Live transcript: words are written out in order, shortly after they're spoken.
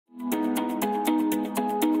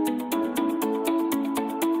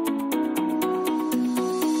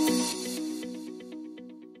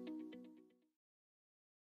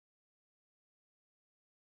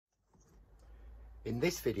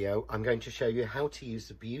this video, I'm going to show you how to use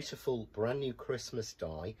the beautiful brand new Christmas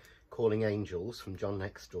die, Calling Angels from John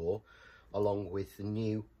Next Door, along with the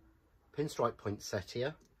new pinstripe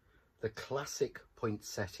poinsettia, the classic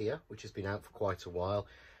poinsettia, which has been out for quite a while,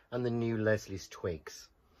 and the new Leslie's twigs.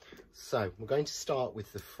 So we're going to start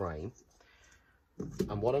with the frame.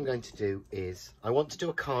 And what I'm going to do is, I want to do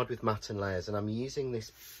a card with matte and layers, and I'm using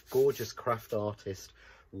this gorgeous craft artist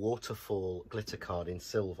waterfall glitter card in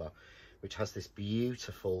silver, which has this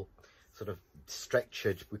beautiful sort of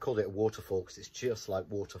structured, we called it a waterfall because it's just like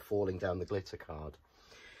water falling down the glitter card.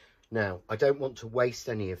 Now, I don't want to waste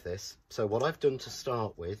any of this, so what I've done to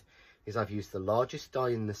start with is I've used the largest die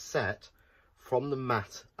in the set from the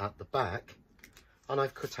mat at the back, and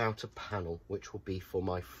I've cut out a panel which will be for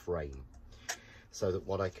my frame. So that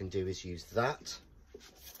what I can do is use that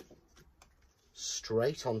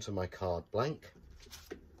straight onto my card blank,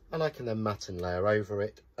 and I can then matte and layer over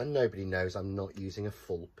it, and nobody knows I'm not using a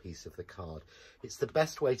full piece of the card. It's the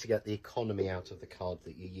best way to get the economy out of the card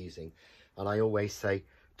that you're using. And I always say,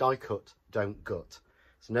 die cut, don't gut.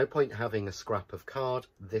 There's no point having a scrap of card.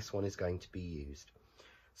 This one is going to be used.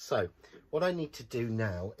 So what I need to do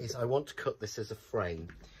now is I want to cut this as a frame.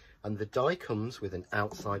 And the die comes with an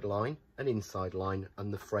outside line, an inside line,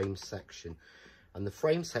 and the frame section. And the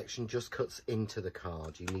frame section just cuts into the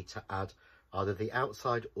card. You need to add either the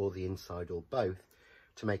outside or the inside or both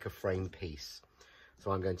to make a frame piece.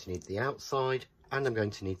 So I'm going to need the outside and I'm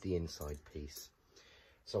going to need the inside piece.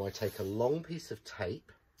 So I take a long piece of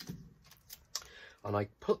tape and I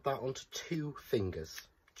put that onto 2 fingers,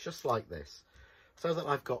 just like this, so that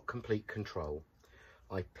I've got complete control.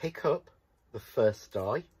 I pick up the first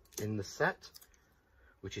die in the set,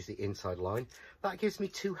 which is the inside line. That gives me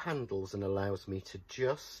 2 handles and allows me to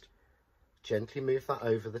just gently move that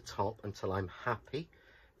over the top until I'm happy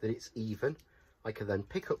that it's even. I can then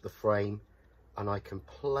pick up the frame and I can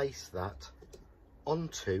place that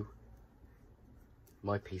onto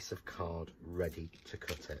my piece of card ready to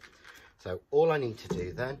cut it. So all I need to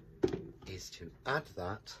do then is to add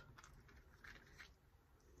that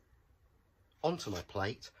onto my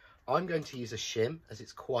plate. I'm going to use a shim as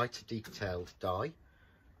it's quite a detailed die,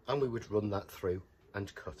 and we would run that through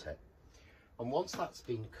and cut it. And once that's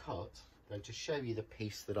been cut, I'm going to show you the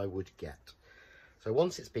piece that I would get. So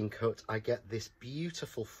once it's been cut, I get this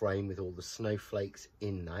beautiful frame with all the snowflakes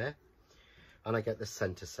in there, and I get the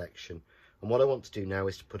center section. And what I want to do now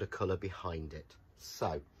is to put a color behind it.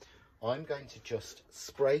 So I'm going to just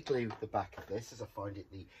spray glue the back of this, as I find it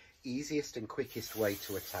the easiest and quickest way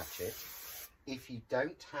to attach it. If you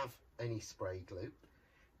don't have any spray glue,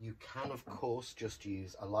 you can of course just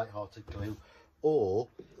use a light-hearted glue, or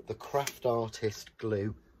the craft artist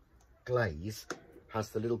glue glaze has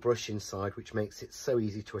the little brush inside which makes it so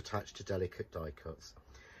easy to attach to delicate die cuts.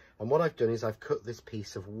 And what I've done is I've cut this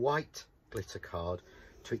piece of white glitter card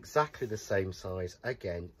to exactly the same size,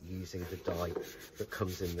 again using the die that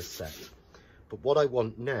comes in the set. But what I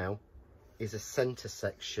want now is a center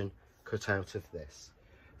section cut out of this.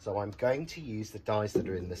 So I'm going to use the dies that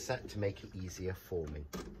are in the set to make it easier for me.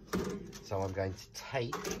 So I'm going to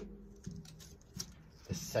take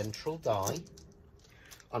the central die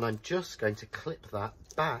and I'm just going to clip that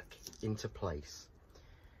back into place.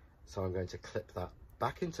 So I'm going to clip that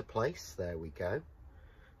back into place. There we go.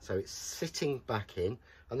 So it's sitting back in,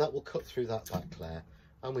 and that will cut through that back layer.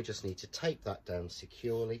 And we just need to tape that down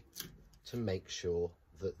securely to make sure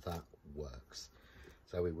that that works.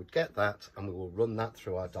 So we would get that and we will run that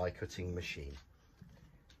through our die cutting machine.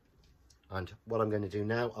 And what I'm going to do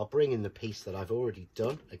now, I'll bring in the piece that I've already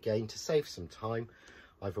done. Again, to save some time,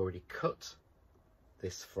 I've already cut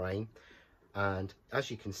this frame, and as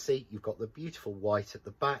you can see, you've got the beautiful white at the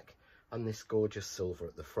back and this gorgeous silver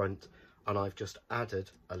at the front, and I've just added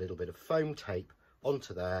a little bit of foam tape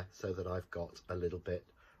onto there so that I've got a little bit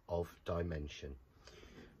of dimension.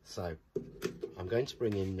 So I'm going to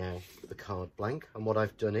bring in now the card blank, and what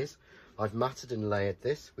I've done is I've matted and layered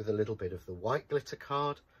this with a little bit of the white glitter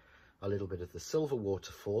card, a little bit of the silver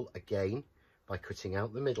waterfall, again by cutting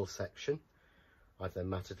out the middle section. I've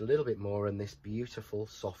then matted a little bit more on this beautiful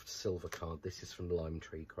soft silver card. This is from Lime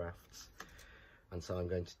Tree Crafts. And so I'm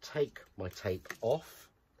going to take my tape off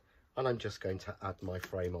and I'm just going to add my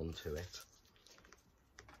frame onto it.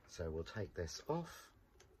 So we'll take this off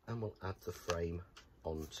and we'll add the frame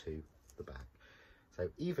onto the back. So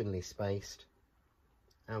evenly spaced,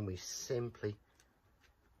 and we simply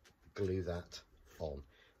glue that on.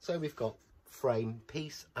 So we've got frame,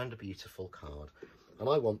 piece and a beautiful card. And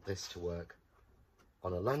I want this to work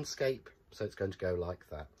on a landscape, so it's going to go like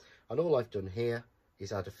that. And all I've done here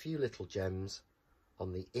is add a few little gems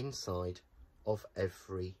on the inside of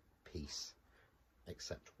every piece.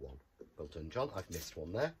 except one. Well done, John. I've missed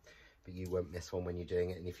one there, but you won't miss one when you're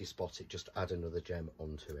doing it, and if you spot it, just add another gem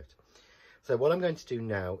onto it. So what I'm going to do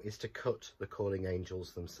now is to cut the calling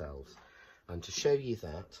angels themselves, and to show you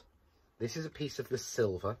that, this is a piece of the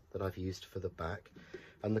silver that I've used for the back,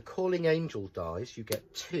 and the calling angel dies, you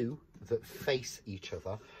get two that face each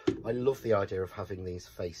other. I love the idea of having these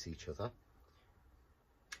face each other.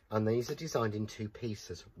 And these are designed in two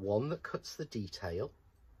pieces, one that cuts the detail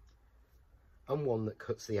and one that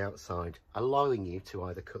cuts the outside, allowing you to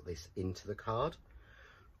either cut this into the card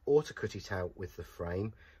or to cut it out with the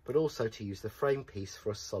frame, but also to use the frame piece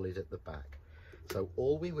for a solid at the back. So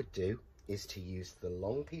all we would do is to use the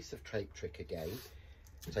long piece of tape trick again,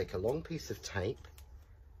 take a long piece of tape,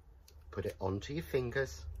 put it onto your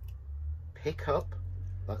fingers, pick up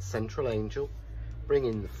that central angel, bring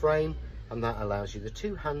in the frame, and that allows you the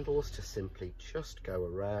two handles to simply just go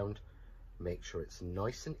around, make sure it's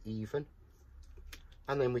nice and even,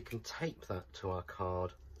 and then we can tape that to our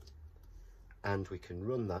card and we can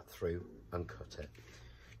run that through and cut it.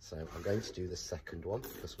 So I'm going to do the second one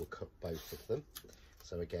because we'll cut both of them.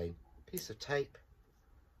 So again, piece of tape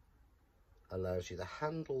allows you the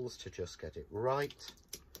handles to just get it right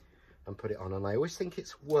and put it on. And I always think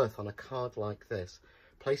it's worth, on a card like this,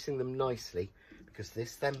 placing them nicely, because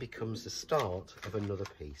this then becomes the start of another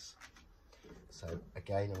piece. So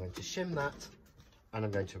again, I'm going to shim that and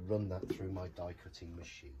I'm going to run that through my die cutting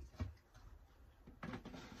machine.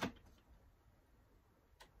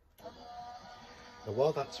 Now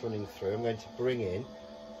while that's running through, I'm going to bring in,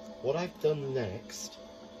 what I've done next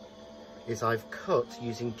is I've cut,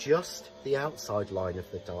 using just the outside line of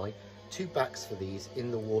the die, two backs for these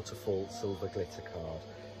in the waterfall silver glitter card.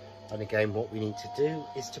 And again, what we need to do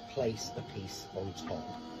is to place a piece on top.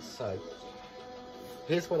 So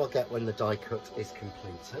here's what I'll get when the die cut is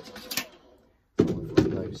completed. I'll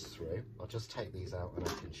run those through. I'll just take these out and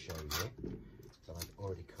I can show you. So I've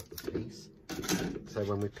already cut the piece. So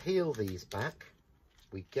when we peel these back,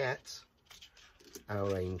 we get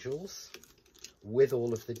our angels with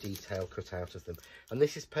all of the detail cut out of them. And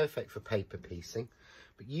this is perfect for paper piecing.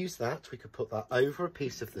 But use that, we could put that over a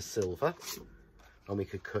piece of the silver, and we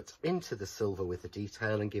could cut into the silver with the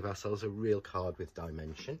detail and give ourselves a real card with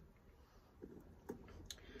dimension.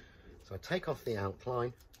 So I take off the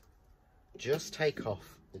outline, just take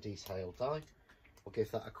off the detailed die. We'll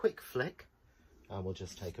give that a quick flick, and we'll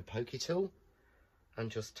just take a pokey tool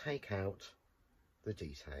and just take out the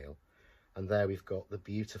detail. And there we've got the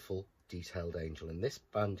beautiful detailed angel. And this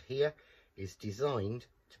band here is designed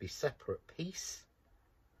to be separate piece,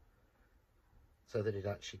 so that it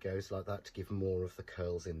actually goes like that to give more of the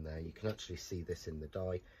curls in there. You can actually see this in the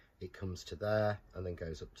die. It comes to there and then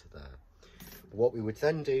goes up to there. But what we would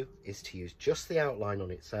then do is to use just the outline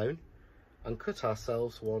on its own and cut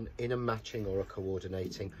ourselves one in a matching or a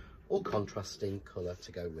coordinating or contrasting colour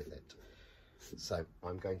to go with it. So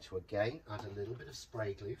I'm going to again add a little bit of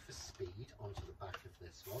spray glue for speed onto the back of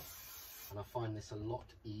this one. And I find this a lot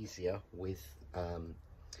easier with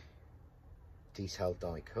detailed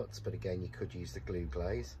die cuts, but again you could use the glue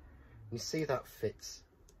glaze. You see that fits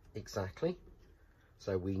exactly.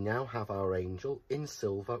 So we now have our angel in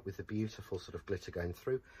silver with the beautiful sort of glitter going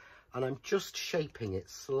through, and I'm just shaping it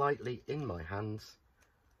slightly in my hands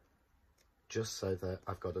just so that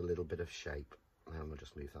I've got a little bit of shape. And we'll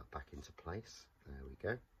just move that back into place. There we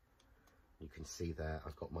go. You can see there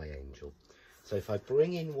I've got my angel. So if I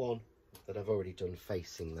bring in one that I've already done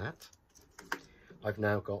facing that, I've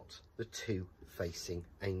now got the two facing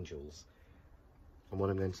angels. And what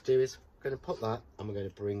I'm going to do is I'm going to put that, and we're going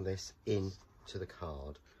to bring this in to the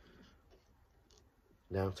card.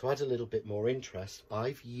 Now, to add a little bit more interest,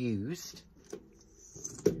 I've used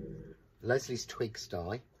Leslie's Twigs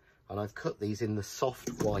die, and I've cut these in the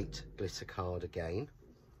soft white glitter card again.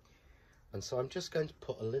 And so I'm just going to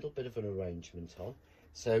put a little bit of an arrangement on.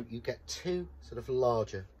 So you get two sort of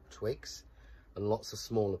larger twigs and lots of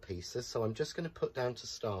smaller pieces. So I'm just going to put down, to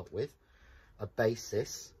start with, a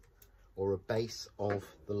basis or a base of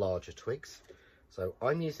the larger twigs. So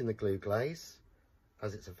I'm using the glue glaze,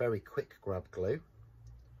 as it's a very quick grab glue.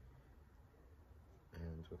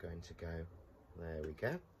 And we're going to go, there we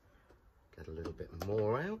go, get a little bit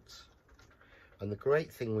more out. And the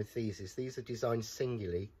great thing with these is these are designed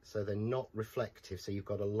singularly, so they're not reflective, so you've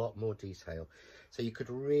got a lot more detail. So you could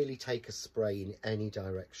really take a spray in any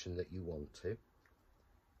direction that you want to.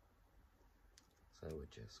 So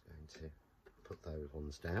we're just going to put those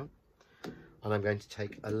ones down. And I'm going to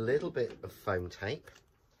take a little bit of foam tape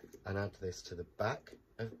and add this to the back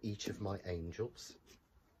of each of my angels.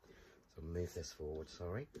 So move this forward,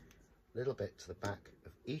 sorry. A little bit to the back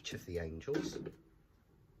of each of the angels.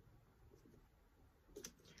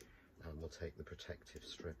 take the protective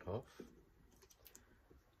strip off.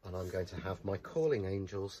 And I'm going to have my calling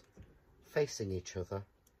angels facing each other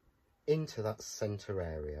into that centre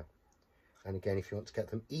area. And again, if you want to get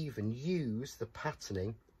them even, use the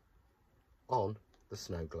patterning on the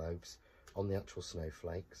snow globes, on the actual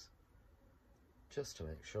snowflakes, just to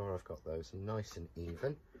make sure I've got those nice and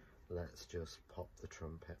even. Let's just pop the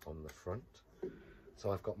trumpet on the front.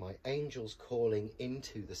 So I've got my angels calling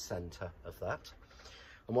into the centre of that.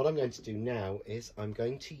 And what I'm going to do now is I'm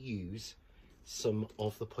going to use some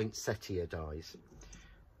of the poinsettia dies.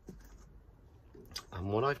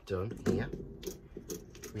 And what I've done here,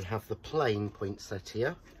 we have the plain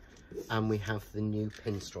poinsettia and we have the new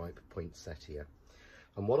pinstripe poinsettia.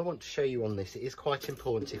 And what I want to show you on this, it is quite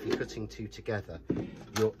important if you're cutting two together,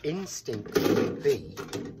 your instinct will be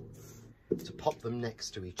to pop them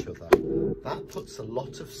next to each other. That puts a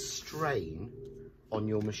lot of strain on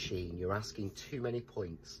your machine. You're asking too many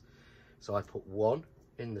points. So I put one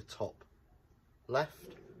in the top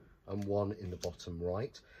left and one in the bottom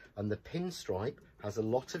right. And the pinstripe has a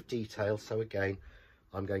lot of detail. So again,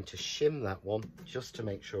 I'm going to shim that one just to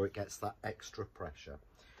make sure it gets that extra pressure.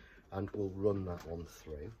 And we'll run that one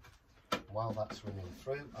through. While that's running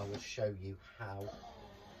through, I will show you how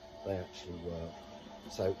they actually work.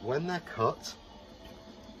 So when they're cut,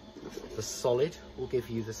 the solid will give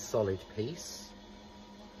you the solid piece.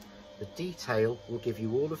 The detail will give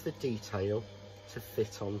you all of the detail to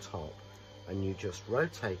fit on top. And you just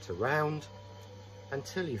rotate around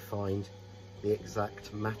until you find the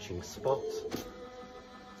exact matching spot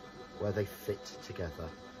where they fit together.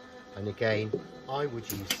 And again, I would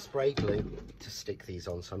use spray glue to stick these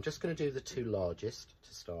on. So I'm just going to do the two largest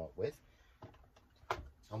to start with.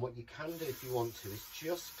 And what you can do if you want to is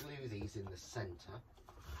just glue these in the centre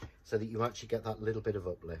so that you actually get that little bit of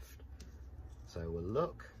uplift. So we'll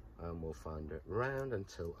look and we'll find it round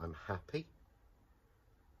until I'm happy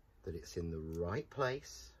that it's in the right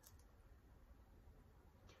place.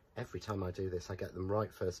 Every time I do this, I get them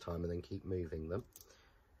right first time and then keep moving them.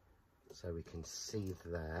 So we can see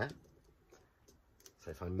there.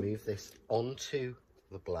 So if I move this onto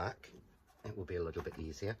the black, it will be a little bit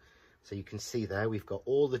easier. So you can see there, we've got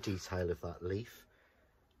all the detail of that leaf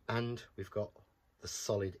and we've got the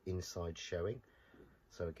solid inside showing.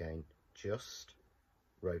 So again, just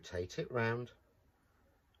rotate it round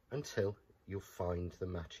until you'll find the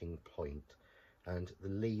matching point. And the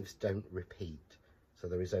leaves don't repeat. So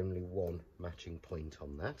there is only one matching point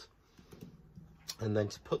on that. And then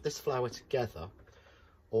to put this flower together,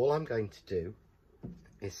 all I'm going to do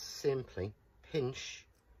is simply pinch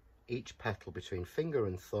each petal between finger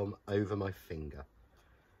and thumb over my finger.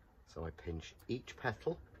 So I pinch each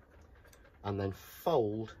petal and then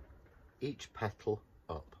fold each petal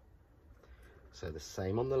up. So the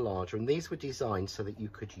same on the larger, and these were designed so that you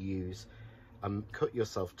could use cut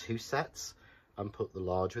yourself two sets and put the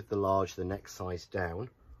large with the large the next size down,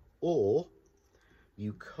 or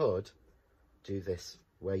you could do this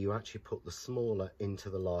where you actually put the smaller into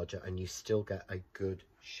the larger and you still get a good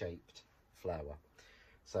shaped flower.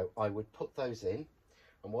 So I would put those in,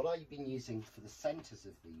 and what I've been using for the centres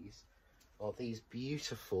of these are these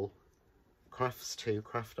beautiful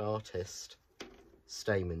Craft Artist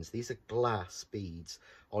stamens. These are glass beads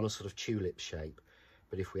on a sort of tulip shape,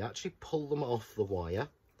 but if we actually pull them off the wire,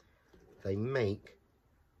 they make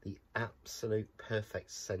the absolute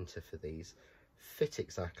perfect centre for these. Fit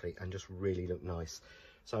exactly and just really look nice.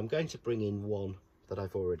 So I'm going to bring in one that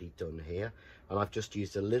I've already done here, and I've just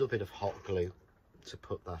used a little bit of hot glue to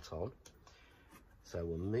put that on. So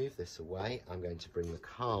we'll move this away. I'm going to bring the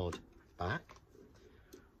card back.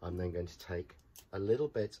 I'm then going to take a little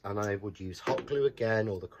bit, and I would use hot glue again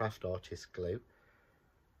or the Craft Artist glue,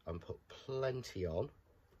 and put plenty on.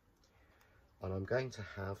 And I'm going to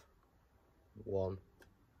have one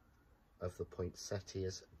of the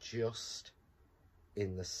poinsettias just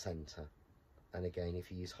in the centre. And again,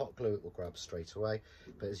 if you use hot glue, it will grab straight away.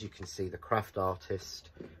 But as you can see, the Craft Artist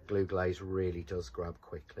glue glaze really does grab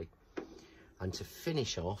quickly. And to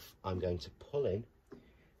finish off, I'm going to pull in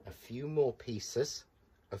a few more pieces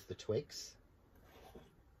of the twigs.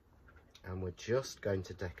 And we're just going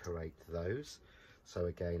to decorate those. So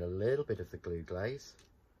again, a little bit of the glue glaze.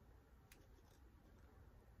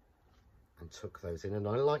 And tuck those in. And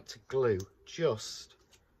I like to glue just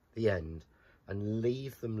the end and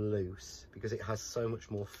leave them loose because it has so much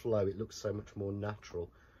more flow. It looks so much more natural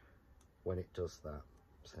when it does that.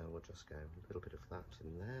 So we'll just go a little bit of that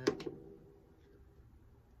in there. There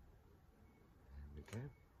we go.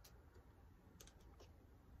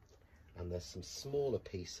 And there's some smaller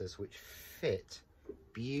pieces which fit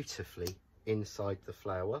beautifully inside the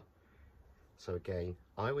flower. So again,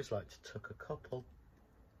 I always like to tuck a couple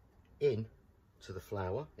in to the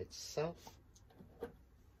flower itself,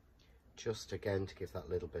 just again to give that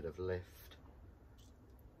little bit of lift.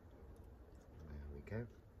 There we go,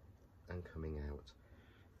 and coming out.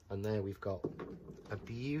 And there we've got a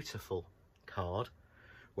beautiful card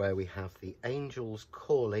where we have the angels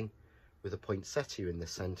calling with a poinsettia in the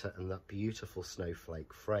centre and that beautiful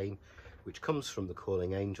snowflake frame, which comes from the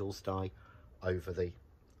calling angels die over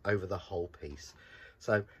the whole piece.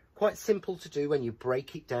 So quite simple to do when you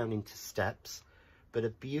break it down into steps, but a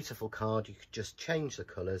beautiful card. You could just change the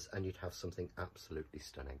colours and you'd have something absolutely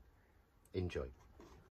stunning. Enjoy.